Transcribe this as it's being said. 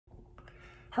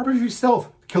Harbour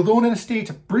South, Kildonan Estates,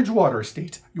 Bridgewater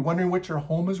Estates. You wondering what your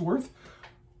home is worth?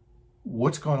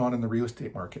 What's gone on in the real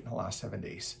estate market in the last 7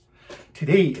 days?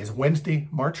 Today is Wednesday,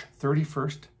 March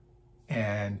 31st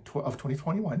of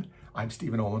 2021. I'm Alicia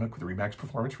Olyniuk with Remax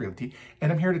Performance Realty,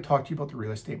 and I'm here to talk to you about the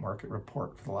real estate market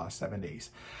report for the last 7 days.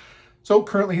 So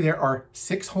currently there are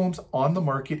 6 homes on the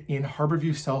market in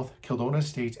Harbour South, Kildonan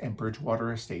Estates, and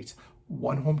Bridgewater Estates.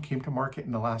 1 home came to market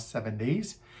in the last 7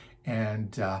 days,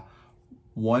 and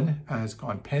 1 has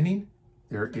gone pending.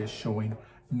 There is showing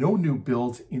no new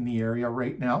builds in the area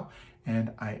right now,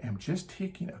 and I am just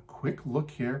taking a quick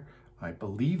look here. I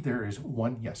believe there is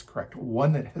 1, yes, correct,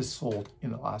 1 that has sold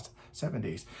in the last 7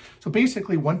 days. So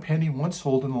basically 1 pending, 1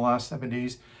 sold in the last 7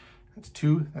 days. That's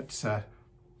 2, that's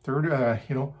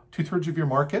two-thirds of your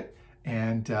market.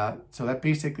 And so that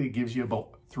basically gives you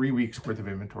about 3 weeks worth of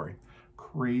inventory.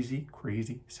 Crazy,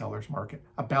 crazy seller's market.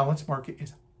 A balanced market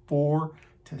is 4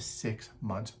 to 6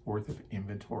 months worth of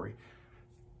inventory.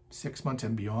 6 months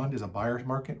and beyond is a buyer's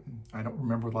market. I don't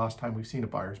remember the last time we've seen a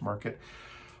buyer's market.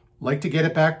 Like to get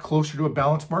it back closer to a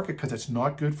balanced market because it's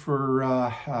not good for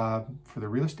the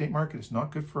real estate market. It's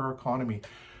not good for our economy.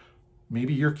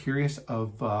 Maybe you're curious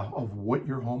of what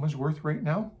your home is worth right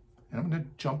now. And I'm going to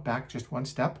jump back just 1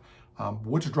 step.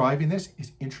 What's driving this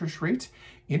is interest rates.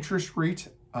 Interest rates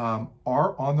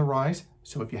are on the rise.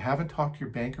 So if you haven't talked to your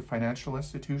bank or financial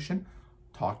institution,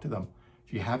 talk to them.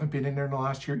 If you haven't been in there in the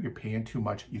last year, you're paying too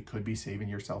much. You could be saving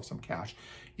yourself some cash.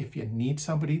 If you need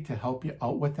somebody to help you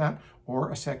out with that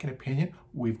or a second opinion,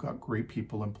 we've got great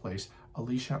people in place.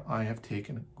 Alicia and I have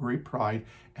taken great pride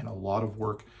and a lot of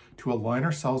work to align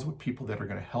ourselves with people that are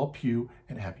going to help you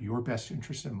and have your best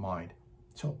interest in mind.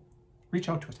 So reach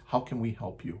out to us. How can we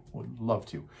help you? We'd love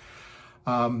to.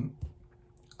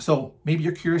 So maybe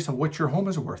you're curious of what your home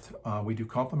is worth. We do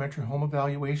complimentary home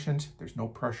evaluations. There's no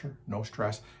pressure, no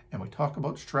stress. And we talk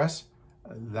about stress.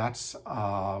 That's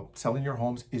selling your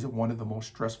homes is one of the most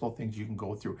stressful things you can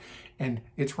go through. And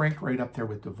it's ranked right up there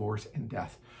with divorce and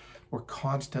death. We're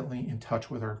constantly in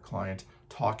touch with our clients,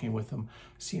 talking with them,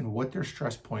 seeing what their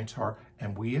stress points are.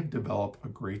 And we have developed a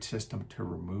great system to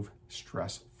remove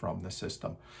stress from the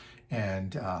system.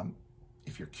 And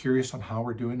if you're curious on how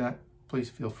we're doing that, please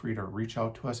feel free to reach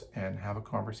out to us and have a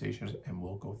conversation, and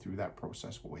we'll go through that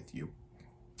process with you.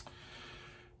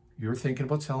 You're thinking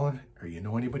about selling, or you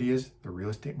know anybody is, the real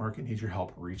estate market needs your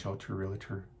help, reach out to a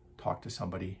realtor, talk to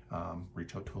somebody,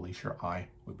 reach out to Alicia or I.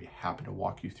 We'd be happy to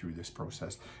walk you through this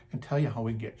process and tell you how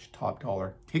we can get you top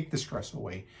dollar, take the stress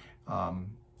away,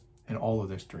 and all of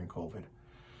this during COVID.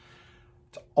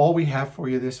 That's all we have for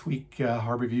you this week,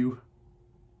 Harborview,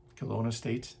 Kildonan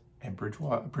Estates, and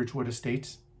Bridgewood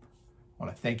Estates. I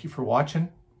want to thank you for watching.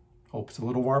 Hope it's a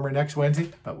little warmer next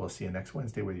Wednesday, but we'll see you next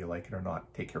Wednesday whether you like it or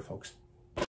not. Take care, folks.